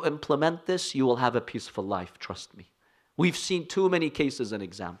 If you implement this, you will have a peaceful life, trust me. We've seen too many cases and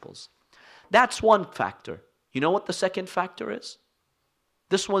examples. That's one factor. You know what the second factor is?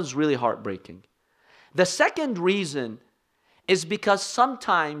 This one's really heartbreaking. The second reason is because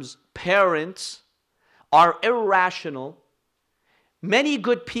sometimes parents are irrational Many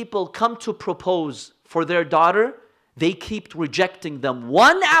good people come to propose for their daughter. They keep rejecting them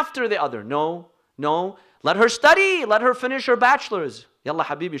one after the other. No, no. Let her study. Let her finish her bachelor's. Yalla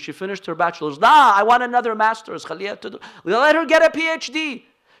habibi, she finished her bachelor's. Nah, I want another master's. Let her get a PhD.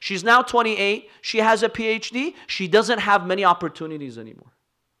 She's now 28. She has a PhD. She doesn't have many opportunities anymore.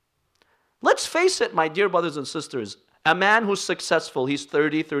 Let's face it, my dear brothers and sisters. A man who's successful, he's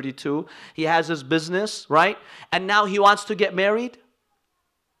 30, 32. He has his business, right? And now he wants to get married.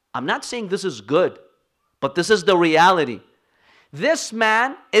 I'm not saying this is good, but this is the reality. This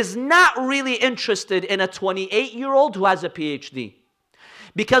man is not really interested in a 28-year-old who has a PhD.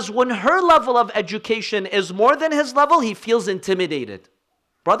 Because when her level of education is more than his level, he feels intimidated.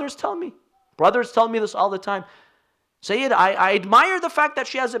 Brothers tell me this all the time. Sayyid, I admire the fact that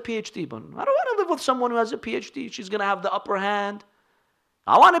she has a PhD, but I don't want to live with someone who has a PhD. She's going to have the upper hand.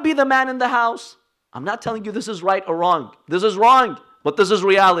 I want to be the man in the house. I'm not telling you this is right or wrong. This is wrong, but this is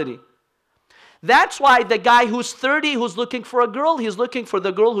reality. That's why the guy who's 30, who's looking for a girl, he's looking for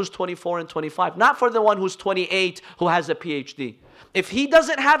the girl who's 24 and 25, not for the one who's 28 who has a PhD. If he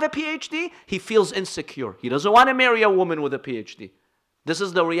doesn't have a PhD, he feels insecure. He doesn't want to marry a woman with a PhD. This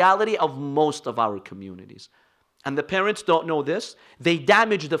is the reality of most of our communities. And the parents don't know this. They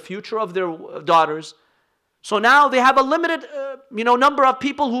damage the future of their daughters. So now they have a limited number of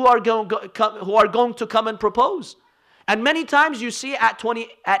people who are going to come and propose. And many times you see at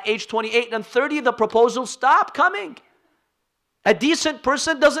age 28 and 30, the proposals stop coming. A decent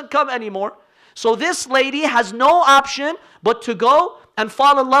person doesn't come anymore. So this lady has no option but to go and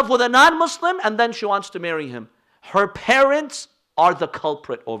fall in love with a non-Muslim, and then she wants to marry him. Her parents are the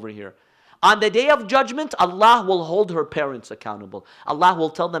culprit over here. On the day of judgment, Allah will hold her parents accountable. Allah will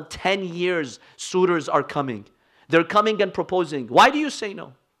tell them 10 years suitors are coming. They're coming and proposing. Why do you say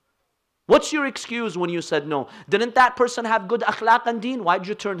no? What's your excuse when you said no? Didn't that person have good akhlaq and deen? Why did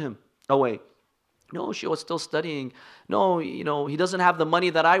you turn him away? No, she was still studying. No, he doesn't have the money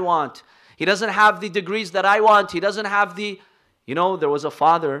that I want. He doesn't have the degrees that I want. He doesn't have the... there was a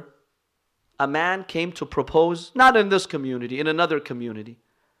father. A man came to propose, not in this community, in another community.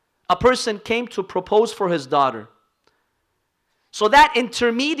 A person came to propose for his daughter. So that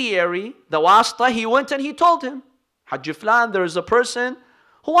intermediary, the wasta, he went and he told him, Hajji Flan, there is a person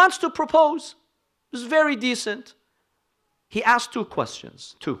who wants to propose. He's very decent. He asked two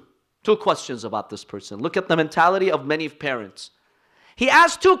questions. Two questions about this person. Look at the mentality of many parents. He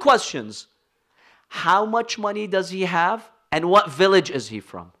asked two questions. How much money does he have? And what village is he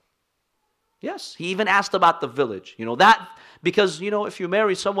from? Yes, he even asked about the village. Because if you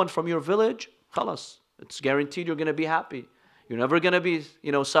marry someone from your village, khalas, it's guaranteed you're going to be happy. You're never going to be,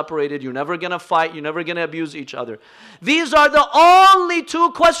 separated. You're never going to fight. You're never going to abuse each other. These are the only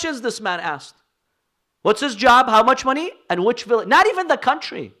two questions this man asked. What's his job? How much money? And which village? Not even the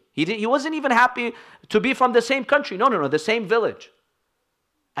country. He wasn't even happy to be from the same country. No, the same village.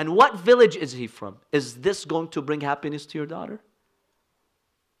 And what village is he from? Is this going to bring happiness to your daughter?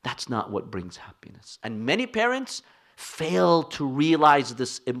 That's not what brings happiness. And many parents fail to realize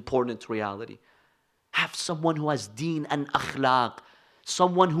this important reality. Have someone who has deen and akhlaq.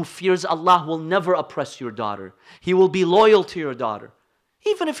 Someone who fears Allah will never oppress your daughter. He will be loyal to your daughter,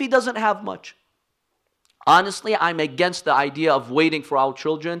 even if he doesn't have much. Honestly, I'm against the idea of waiting for our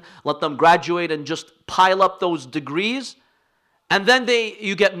children. Let them graduate and just pile up those degrees. And then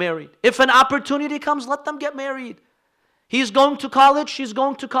you get married. If an opportunity comes, let them get married. He's going to college, she's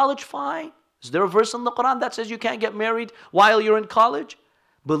going to college, fine. Is there a verse in the Quran that says you can't get married while you're in college?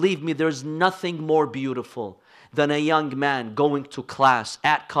 Believe me, there's nothing more beautiful than a young man going to class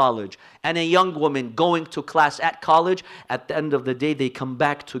at college and a young woman going to class at college. At the end of the day, they come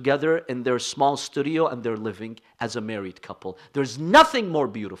back together in their small studio and they're living as a married couple. There's nothing more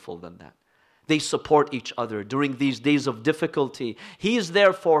beautiful than that. They support each other during these days of difficulty. He's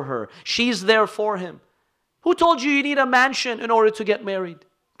there for her. She's there for him. Who told you need a mansion in order to get married?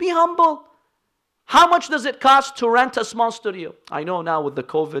 Be humble. How much does it cost to rent a small studio? I know now with the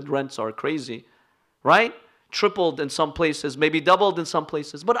COVID, rents are crazy, right? Tripled in some places, maybe doubled in some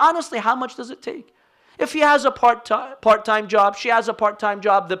places. But honestly, how much does it take? If he has a part-time job, she has a part-time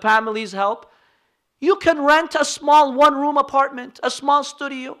job, the families help, you can rent a small one-room apartment, a small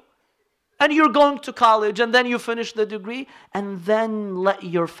studio, and you're going to college, and then you finish the degree, and then let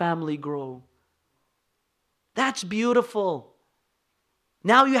your family grow. That's beautiful.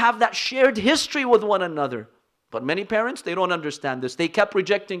 Now you have that shared history with one another. But many parents, they don't understand this. They keep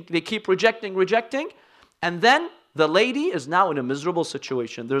rejecting, and then the lady is now in a miserable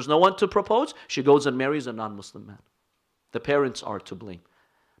situation. There's no one to propose. She goes and marries a non-Muslim man. The parents are to blame.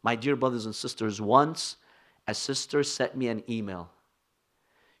 My dear brothers and sisters, once a sister sent me an email.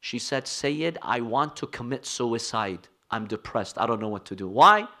 She said, Sayyid, I want to commit suicide. I'm depressed. I don't know what to do.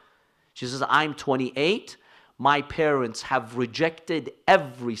 Why? She says, I'm 28. My parents have rejected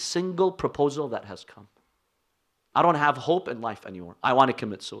every single proposal that has come. I don't have hope in life anymore. I want to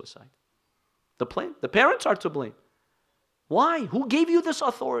commit suicide. The parents are to blame. Why? Who gave you this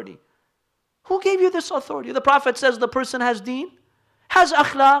authority? Who gave you this authority? The Prophet says the person has deen, has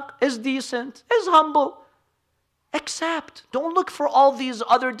akhlaq, is decent, is humble. Accept. Don't look for all these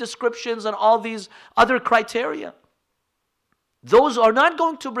other descriptions and all these other criteria. Those are not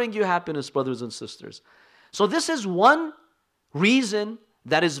going to bring you happiness, brothers and sisters. So this is one reason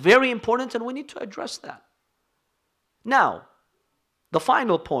that is very important, and we need to address that. Now, the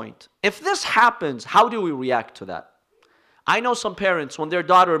final point. If this happens, how do we react to that? I know some parents, when their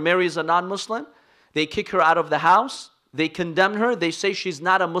daughter marries a non-Muslim, they kick her out of the house, they condemn her, they say she's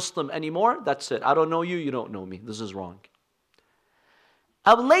not a Muslim anymore. That's it. I don't know you, you don't know me. This is wrong.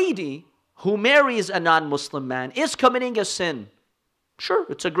 A lady who marries a non-Muslim man is committing a sin. Sure,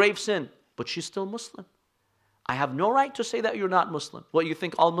 it's a grave sin, but she's still Muslim. I have no right to say that you're not Muslim. What, you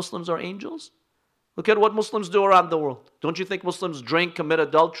think all Muslims are angels? Look at what Muslims do around the world. Don't you think Muslims drink, commit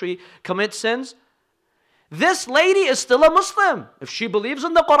adultery, commit sins? This lady is still a Muslim. If she believes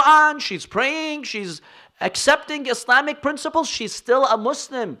in the Quran, she's praying, she's accepting Islamic principles, she's still a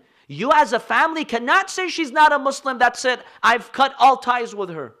Muslim. You as a family cannot say she's not a Muslim. That's it. I've cut all ties with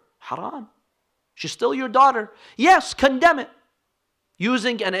her. Haram. She's still your daughter. Yes, condemn it.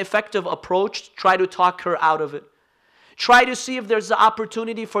 Using an effective approach, try to talk her out of it. Try to see if there's an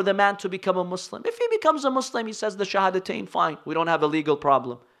opportunity for the man to become a Muslim. If he becomes a Muslim, he says the Shahadatain, fine. We don't have a legal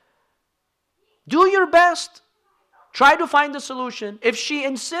problem. Do your best. Try to find a solution. If she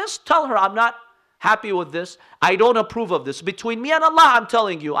insists, tell her, I'm not happy with this. I don't approve of this. Between me and Allah, I'm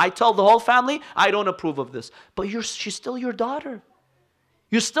telling you. I tell the whole family, I don't approve of this. But she's still your daughter.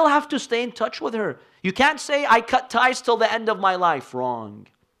 You still have to stay in touch with her. You can't say, I cut ties till the end of my life. Wrong.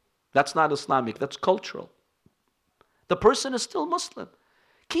 That's not Islamic. That's cultural. The person is still Muslim.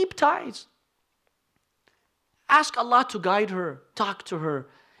 Keep ties. Ask Allah to guide her. Talk to her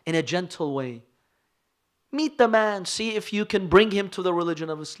in a gentle way. Meet the man. See if you can bring him to the religion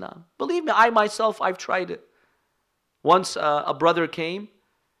of Islam. Believe me, I myself, I've tried it. Once a brother came.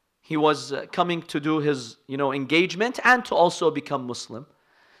 He was coming to do his, engagement and to also become Muslim.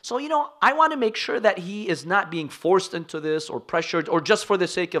 So, I want to make sure that he is not being forced into this or pressured or just for the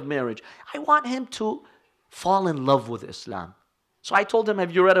sake of marriage. I want him to fall in love with Islam. So I told him,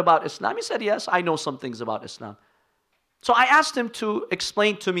 have you read about Islam? He said, yes, I know some things about Islam. So I asked him to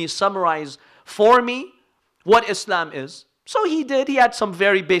explain to me, summarize for me what Islam is. So he did. He had some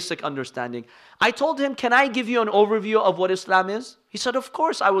very basic understanding. I told him, can I give you an overview of what Islam is? He said, of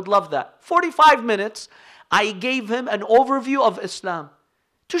course, I would love that. 45 minutes, I gave him an overview of Islam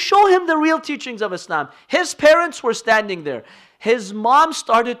to show him the real teachings of Islam. His parents were standing there. His mom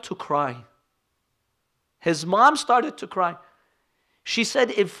started to cry. His mom started to cry. She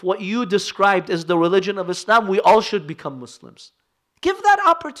said, if what you described is the religion of Islam, we all should become Muslims. Give that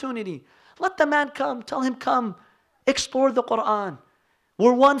opportunity. Let the man come. Tell him, come. Explore the Quran.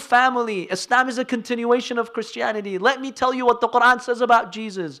 We're one family. Islam is a continuation of Christianity. Let me tell you what the Quran says about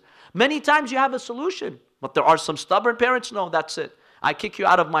Jesus. Many times you have a solution. But there are some stubborn parents. No, that's it. I kick you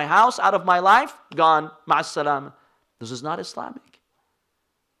out of my house, out of my life. Gone. Ma'as-salam. This is not Islamic.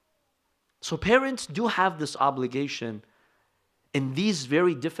 So parents do have this obligation in these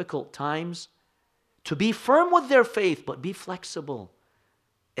very difficult times to be firm with their faith, but be flexible.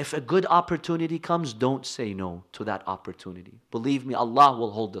 If a good opportunity comes, don't say no to that opportunity. Believe me, Allah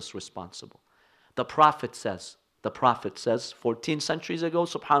will hold us responsible. The Prophet says, 14 centuries ago,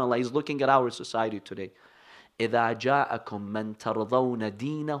 subhanAllah, he's looking at our society today. إِذَا جَاءَكُم مَّن تَرْضَوْنَ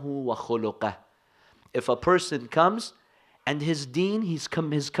دِينَهُ وَخُلُقَهُ. If a person comes and his deen, his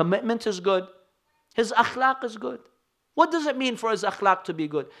commitment is good, his akhlaq is good. What does it mean for his akhlaq to be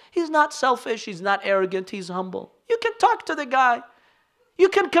good? He's not selfish, he's not arrogant, he's humble. You can talk to the guy. You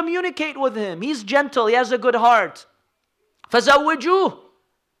can communicate with him. He's gentle, he has a good heart. فَزَوِّجُوهُ.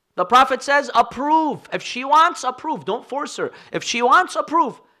 The Prophet says, approve. If she wants, approve. Don't force her. If she wants,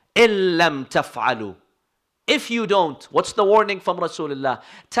 approve. إِن لَمْ تَفْعَلُوا. If you don't, what's the warning from Rasulullah?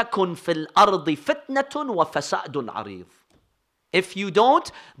 تَكُنْ فِي الْأَرْضِ فِتْنَةٌ وَفَسَادٌ عَرِيضٌ. If you don't,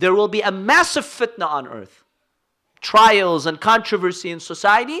 there will be a massive fitna on earth. Trials and controversy in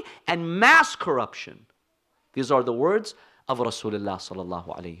society and mass corruption. These are the words of Rasulullah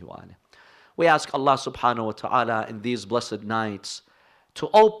sallallahu alayhi wa sallam. We ask Allah subhanahu wa ta'ala in these blessed nights to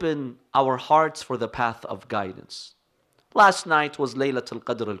open our hearts for the path of guidance. Last night was Laylatul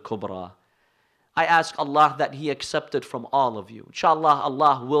Qadr al-Kubra. I ask Allah that He accepted from all of you. Inshallah,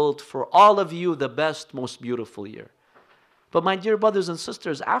 Allah willed for all of you the best, most beautiful year. But my dear brothers and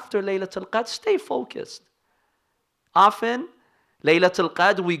sisters, after Laylatul Qadr, stay focused. Often, Laylatul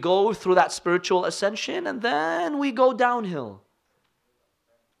Qadr, we go through that spiritual ascension and then we go downhill.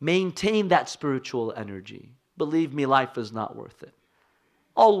 Maintain that spiritual energy. Believe me, life is not worth it.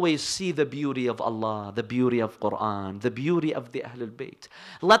 Always see the beauty of Allah, the beauty of Quran, the beauty of the Ahlul Bayt.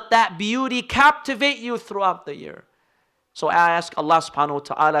 Let that beauty captivate you throughout the year. So I ask Allah subhanahu wa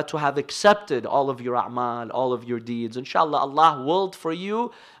ta'ala to have accepted all of your a'mal, all of your deeds. Inshallah, Allah willed for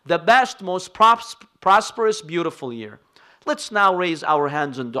you the best, most prosperous, beautiful year. Let's now raise our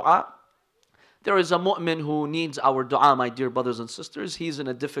hands in dua. There is a mu'min who needs our dua, my dear brothers and sisters. He's in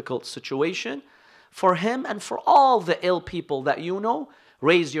a difficult situation. For him and for all the ill people that you know,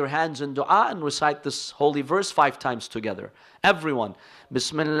 raise your hands in dua and recite this holy verse 5 times together. Everyone.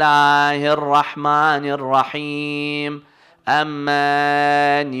 Bismillahir Rahmanir Rahim.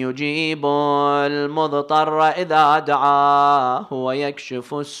 أَمَّنْ يُجِيبُ الْمُضْطَرَّ إِذَا دَعَاهُ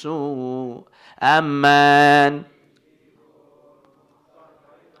وَيَكْشِفُ السُّوءَ أَمَّنْ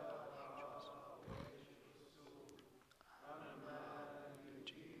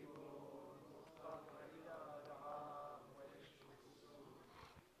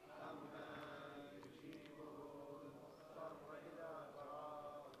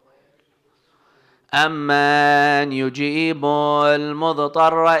أَمَّنْ يُجِيبُ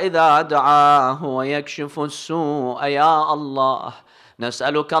الْمُضْطَرَّ إِذَا دَعَاهُ وَيَكْشِفُ السُّوءَ يا الله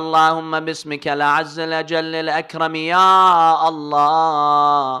نسألك اللهم باسمك الأعز الأجل الأكرم يا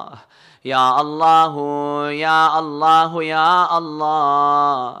الله يا الله يا الله يا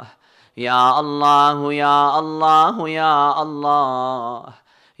الله يا الله يا الله يا الله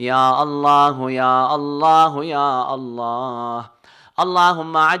يا الله يا الله يا الله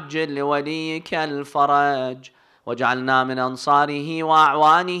اللهم عجل لوليك الفرج واجعلنا من أنصاره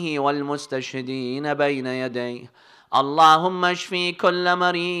وأعوانه والمستشهدين بين يديه اللهم اشفي كل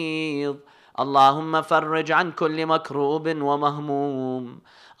مريض اللهم فرج عن كل مكروب ومهموم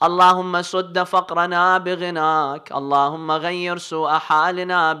اللهم سد فقرنا بغناك اللهم غير سوء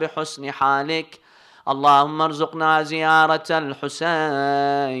حالنا بحسن حالك اللهم ارزقنا زيارة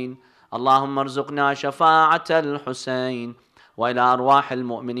الحسين اللهم ارزقنا شفاعة الحسين وإلى أرواح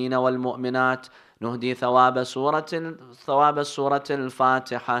المؤمنين والمؤمنات نهدي ثواب السورة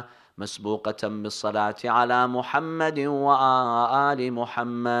الفاتحة مسبوقة بالصلاة على محمد وآل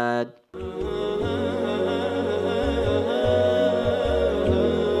محمد.